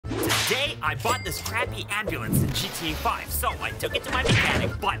Today, I bought this crappy ambulance in GTA 5, so I took it to my mechanic,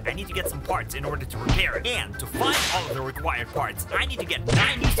 but I need to get some parts in order to repair it. And to find all of the required parts, I need to get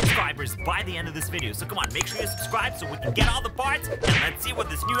 9 new subscribers by the end of this video. So come on, make sure you subscribe so we can get all the parts, and let's see what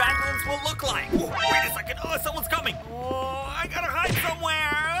this new ambulance will look like. Oh, wait a second. Oh, someone's coming. Oh, I gotta hide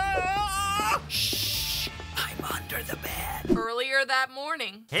somewhere. Shh, I'm under the bed. Earlier that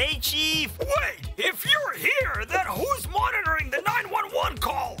morning. Hey, Chief. Wait, if you're here, then who's monitoring the 911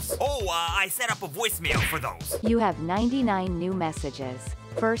 calls? Oh, I set up a voicemail for those. You have 99 new messages.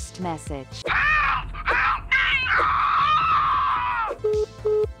 First message. Help! Help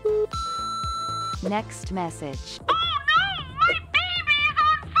me! Next message. Oh no! My baby is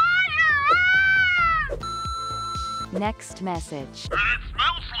on fire! Next message. It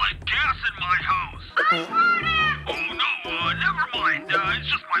smells like gas in my house. I heard it! Oh no, never mind. It's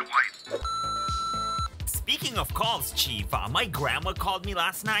just my wife. Speaking of calls, Chief, my grandma called me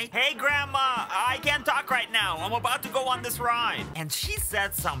last night. Hey, Grandma, I can't talk right now. I'm about to go on this ride. And she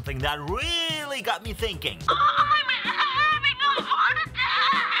said something that really got me thinking. I'm having a heart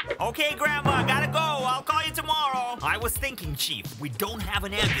attack. Okay, Grandma, gotta go. I'll call you tomorrow. I was thinking, Chief, we don't have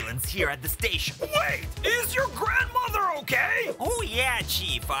an ambulance here at the station. Wait, is your grandmother okay? Oh, yeah,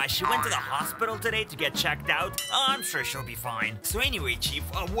 Chief. She went to the hospital today to get checked out. I'm sure she'll be fine. So anyway, Chief,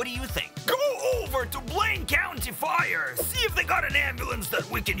 what do you think? Go over to Blaine County Fire. See if they got an ambulance that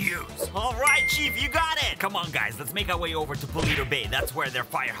we can use. All right, Chief, you got it. Come on, guys, let's make our way over to Paleto Bay. That's where their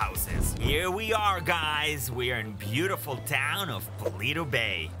firehouse is. Here we are, guys. We are in beautiful town of Paleto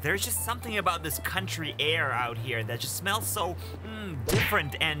Bay. There's just something about this country air out here that just smells so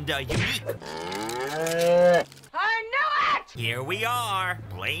different and unique. I knew it! Here we are,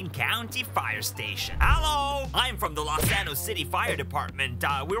 Blaine County Fire Station. Hello, I'm from the Los Angeles City Fire Department.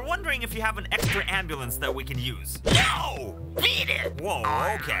 We're wondering if you have an extra ambulance that we can use. No! Beat it! Whoa,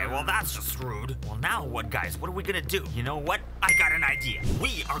 okay, well that's just rude. Well now what, guys? What are we gonna do? You know what? I got an idea.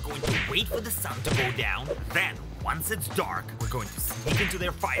 We are going to wait for the sun to go down, then once it's dark, we're going to sneak into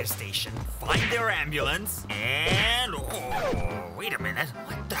their fire station, find their ambulance, and oh, wait a minute.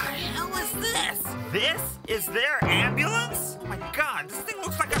 What the hell is this? This is their ambulance? Oh my god, this thing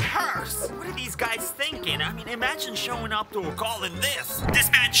looks like a hearse. What are these guys thinking? I mean, imagine showing up to a call in this.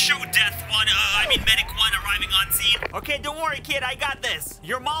 Dispatch, show death one, medic one arriving on scene. Okay, don't worry, kid, I got this.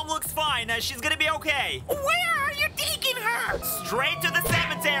 Your mom looks fine. She's gonna be okay. Where are you taking her? Straight to the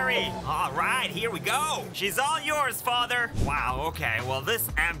cemetery. All right, here we go. She's all yours, Father. Wow, okay, well, this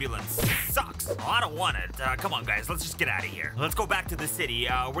ambulance sucks. Oh, I don't want it. Come on, guys, let's just get out of here. Let's go back to the city.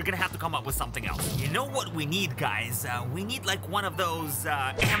 We're gonna have to come up with something else. You know what we need, guys? We need, like, one of those,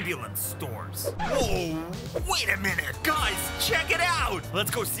 ambulance stores. Whoa, wait a minute. Guys, check it out.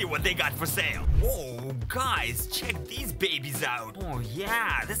 Let's go see what they got for sale. Whoa, guys, check these babies out. Oh,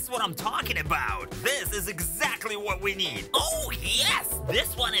 yeah, this is what I'm talking about. This is exactly what we need. Oh, yes,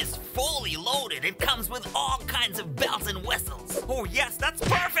 this one is fully loaded. It comes with all kinds of bells and whistles. Oh, yes, that's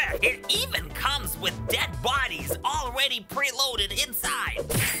perfect. It even comes with dead bodies already preloaded inside.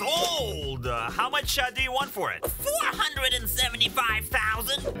 Sold. How much do you want for it?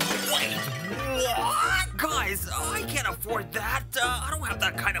 $475,000. Wait, what? Guys, I can't afford that. I don't have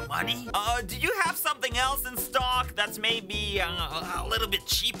that kind of money. Do you have something else in stock that's maybe a little bit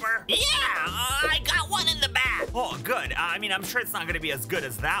cheaper? Yeah, I got one in the back. Oh, good. I mean, I'm sure it's not going to be as good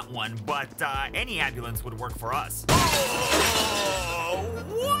as that one, but any ambulance would work for us. Oh,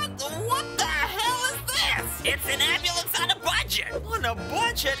 what the hell is this? It's an ambulance on a budget. On a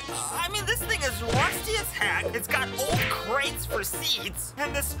budget? I mean, this thing is rusty as heck. It's got old crates for seats,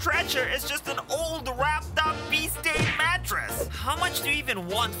 and the stretcher is just an old wrapped up bee-stained mattress. How much do you even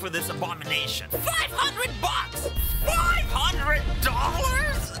want for this abomination? $500 bucks.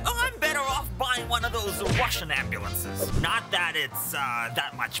 $500? I'm better off buying one of those Russian ambulances. Not that it's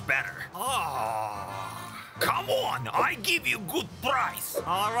that much better. Oh. Come on, I give you good price.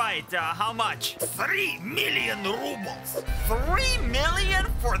 All right, how much? 3 million rubles. 3 million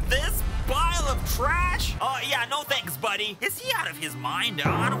for this pile of trash? Oh, yeah, no thanks, buddy. Is he out of his mind?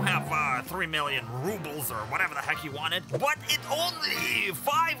 I don't have 3 million rubles or whatever the heck he wanted. But it's only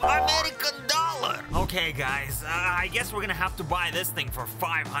 $5 American. Okay, guys, I guess we're gonna have to buy this thing for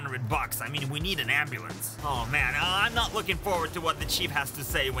 $500. I mean, we need an ambulance. Oh, man, I'm not looking forward to what the chief has to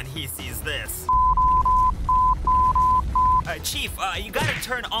say when he sees this. Chief, you gotta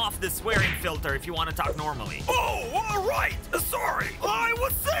turn off the swearing filter if you want to talk normally. Oh, all right. Sorry. I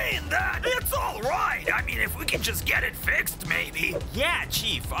was saying that. It's all right. I mean, if we can just get it fixed, maybe? Yeah,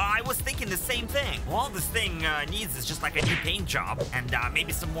 Chief, I was thinking the same thing. All this thing needs is just like a new paint job and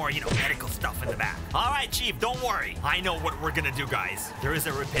maybe some more, medical stuff in the back. All right, Chief, don't worry. I know what we're gonna do, guys. There is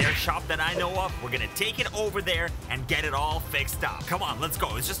a repair shop that I know of. We're gonna take it over there and get it all fixed up. Come on, let's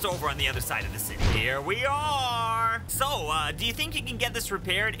go. It's just over on the other side of the city. Here we are. So, do you think you can get this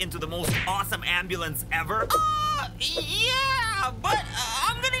repaired into the most awesome ambulance ever? Yeah, but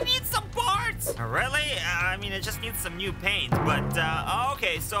I'm gonna need some parts. Really? I mean, it just needs some new paint, but,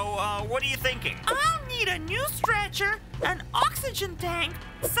 okay, so, what are you thinking? I'll need a new stretcher, an oxygen tank,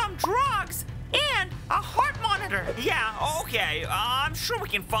 some drugs, and a heart monitor. Yeah, okay. I'm sure we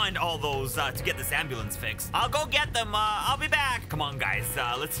can find all those to get this ambulance fixed. I'll go get them. I'll be back. Come on, guys.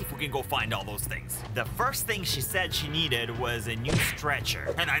 Let's see if we can go find all those things. The first thing she said she needed was a new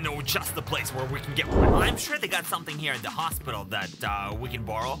stretcher. And I know just the place where we can get one. I'm sure they got something here at the hospital that we can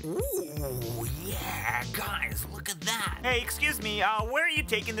borrow. Ooh, yeah. Guys, look at that. Hey, excuse me. Where are you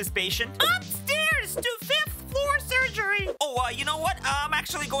taking this patient? Upstairs to 5th floor surgery. Oh, you know what? I'm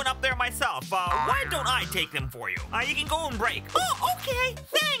actually going up there myself. Why don't I take them for you? You can go and break. Oh, okay.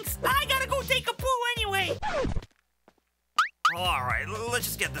 Thanks. I gotta go take a poo anyway. All right, let's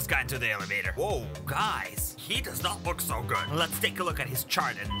just get this guy into the elevator. Whoa, guys, he does not look so good. Let's take a look at his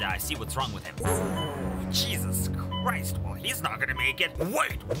chart and see what's wrong with him. Ooh, Jesus Christ, well, he's not gonna make it.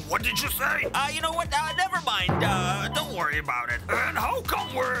 Wait, what did you say? You know what, never mind, don't worry about it. And how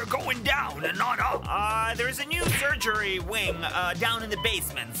come we're going down and not up? There's a new surgery wing, down in the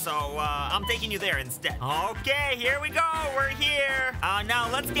basement, so, I'm taking you there instead. Okay, here we go, we're here. Now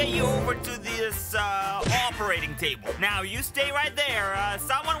let's get you over to this, operating table. Now, you stay right there,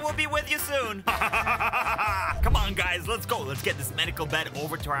 someone will be with you soon. Come on, guys, let's go. Let's get this medical bed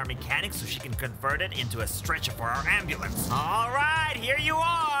over to our mechanic so she can convert it into a stretcher for our ambulance. All right, here you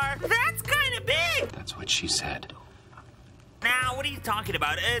are. That's kind of big. That's what she said. Now, what are you talking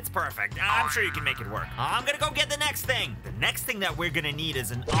about? It's perfect. I'm sure you can make it work. I'm gonna go get the next thing. The next thing that we're gonna need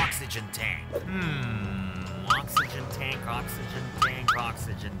is an oxygen tank. Oxygen tank, oxygen tank,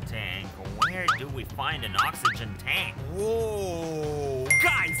 oxygen tank. Where do we find an oxygen tank? Whoa,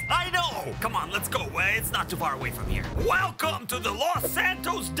 guys, I know. Come on, let's go. It's not too far away from here. Welcome to the Los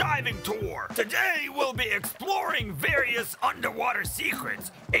Santos diving tour. Today we'll be exploring various underwater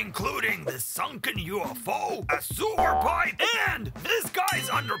secrets, including the sunken UFO, a sewer pipe, and this guy's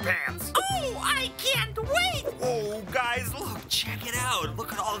underpants. Oh, I can't wait. Whoa, guys, look, check it out.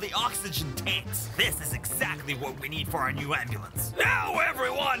 Look at all the oxygen tanks. This is exactly what we need for our new ambulance. Now,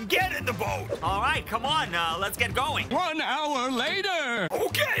 everyone, get in the boat. All right, come on, let's get going. 1 hour later.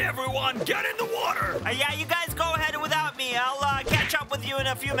 Okay, everyone, get in the water. Yeah, you guys go ahead without me. I'll catch up with you in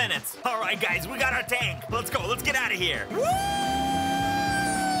a few minutes. All right, guys, we got our tank. Let's go. Let's get out of here. Woo!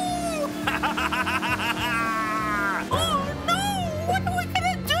 Oh, no! What are we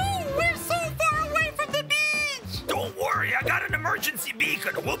gonna do? We're so far away from the beach. Don't worry, I got an emergency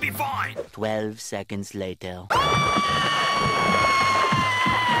beacon. We'll be fine. 12 seconds later.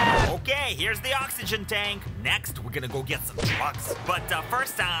 Okay, here's the oxygen tank. Next, we're gonna go get some drugs. But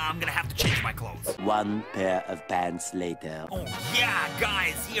first, I'm gonna have to change my clothes. 1 pair of pants later. Oh, yeah,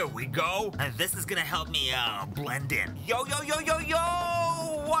 guys, here we go. And this is gonna help me blend in. Yo, yo, yo, yo,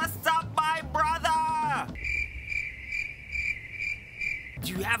 yo! What's up, my brother?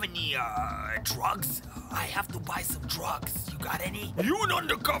 Do you have any, drugs? I have to buy some drugs. You got any? You an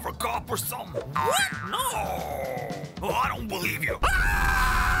undercover cop or something? What? No! Oh, I don't believe you.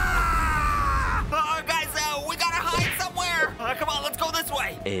 Guys, we gotta hide somewhere. Come on, let's go this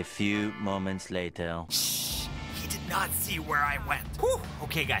way. A few moments later. Shh, he did not see where I went. Whew.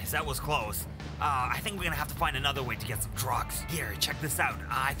 Okay, guys, that was close. I think we're gonna have to find another way to get some drugs. Here, check this out.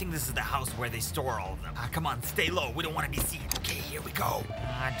 I think this is the house where they store all of them. Come on, stay low. We don't want to be seen. Okay, here we go.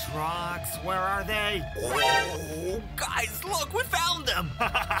 Drugs, where are they? Oh, guys, look, we found them.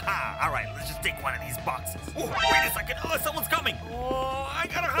 All right, let's just take one of these boxes. Oh, wait a second. Oh, someone's coming. Oh, I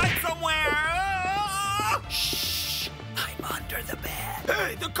gotta hide somewhere. Oh! Shh, I'm under the bed.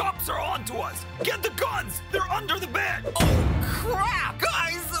 Hey, the cops are on to us. Get the guns. They're under the bed. Oh, crap.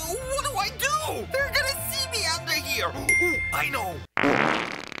 Guys, what do I do? They're gonna see me under here. Ooh, I know.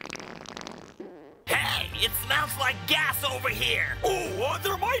 Hey, it smells like gas over here. Oh,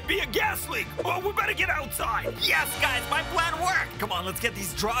 there might be a gas leak. Well, we better get outside. Yes, guys, my plan worked. Come on, let's get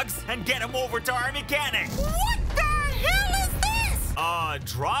these drugs and get them over to our mechanic. What the hell is this?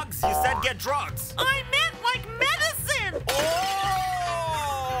 Drugs? You said get drugs. I meant like medicine. Oh!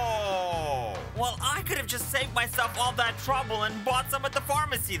 Well, I could have just saved myself all that trouble and bought some at the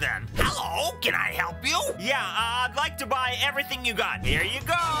pharmacy then. Hello, can I help you? Yeah, I'd like to buy everything you got. Here you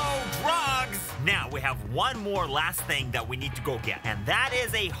go, drugs. Now, we have one more last thing that we need to go get, and that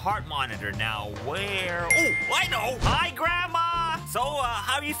is a heart monitor. Now, where? Oh, I know! Hi, Grandma! So,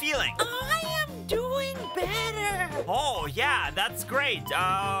 how are you feeling? I am doing better. Oh, yeah, that's great.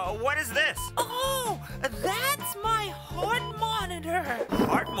 What is this? Oh, that's my heart monitor.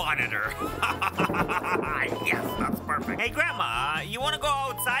 Heart monitor? Yes, that's perfect. Hey, Grandma, you want to go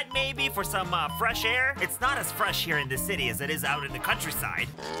outside maybe for some fresh air? It's not as fresh here in the city as it is out in the countryside.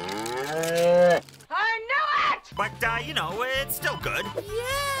 I knew it! But, you know, it's still good.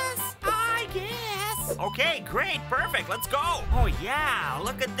 Yes, I guess. Okay, great, perfect, let's go. Oh, yeah,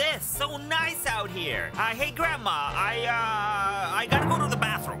 look at this, so nice out here. Hey, Grandma, I gotta go to the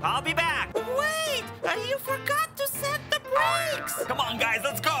bathroom. I'll be back. Wait, you forgot to set the brakes. Come on, guys,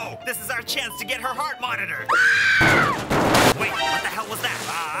 let's go. This is our chance to get her heart monitor. Wait, what the hell was that?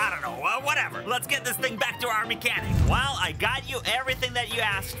 I don't know, whatever. Let's get this thing back to our mechanic. Well, I got you everything that you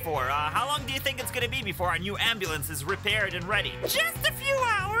asked for. How long do you think it's gonna be before our new ambulance is repaired and ready? Just a few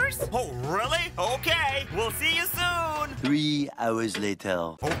hours. Oh, really? Okay, we'll see you soon. 3 hours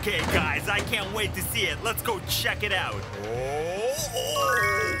later. Okay, guys, I can't wait to see it. Let's go check it out. Oh,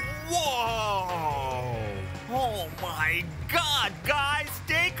 whoa! Oh my God, guys,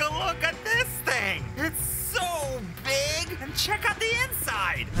 take a look at this thing. It's so big. And check out the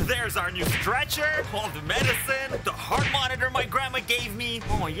inside. There's our new stretcher, all the medicine, the heart monitor my grandma gave me.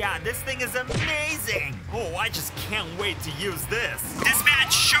 Oh yeah, this thing is amazing. Oh, I just can't wait to use this.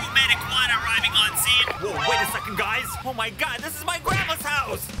 Dispatch, show medic 1 arriving on scene. Whoa, wait a second, guys. Oh my God, this is my grandma's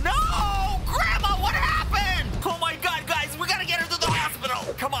house. No, Grandma, what happened? Oh my God, guys, we gotta get her to the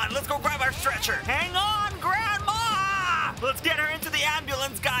hospital. Come on, let's go grab our stretcher. Hang on, Grandma. Let's get her into the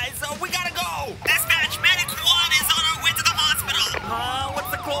ambulance, guys. We gotta go. Dispatch, medic 1 is on our way to the hospital.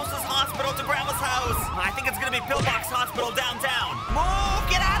 What's the closest hospital to Grandma's house? I think it's gonna be Pillbox Hospital downtown. Move,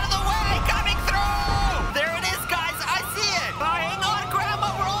 get out of the way, coming through. There it is, guys, I see it. Hang on,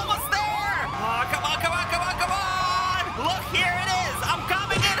 Grandma, we're almost there. Come on, come on, come on, come on. Look, here it is. I'm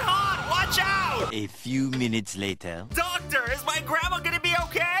coming in hot, watch out. A few minutes later. Doctor, is my grandma gonna be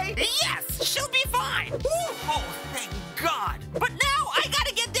okay? Yes, she'll be fine. Oh, thank God. But now I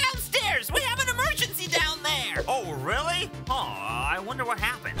gotta get downstairs. We have an emergency down there. Oh, really? Oh, I wonder what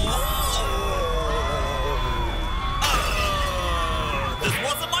happened. This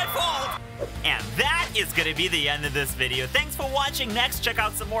wasn't my fault. And that is gonna be the end of this video. Thanks for watching. Next, check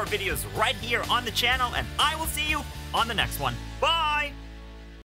out some more videos right here on the channel, and I will see you on the next one. Bye!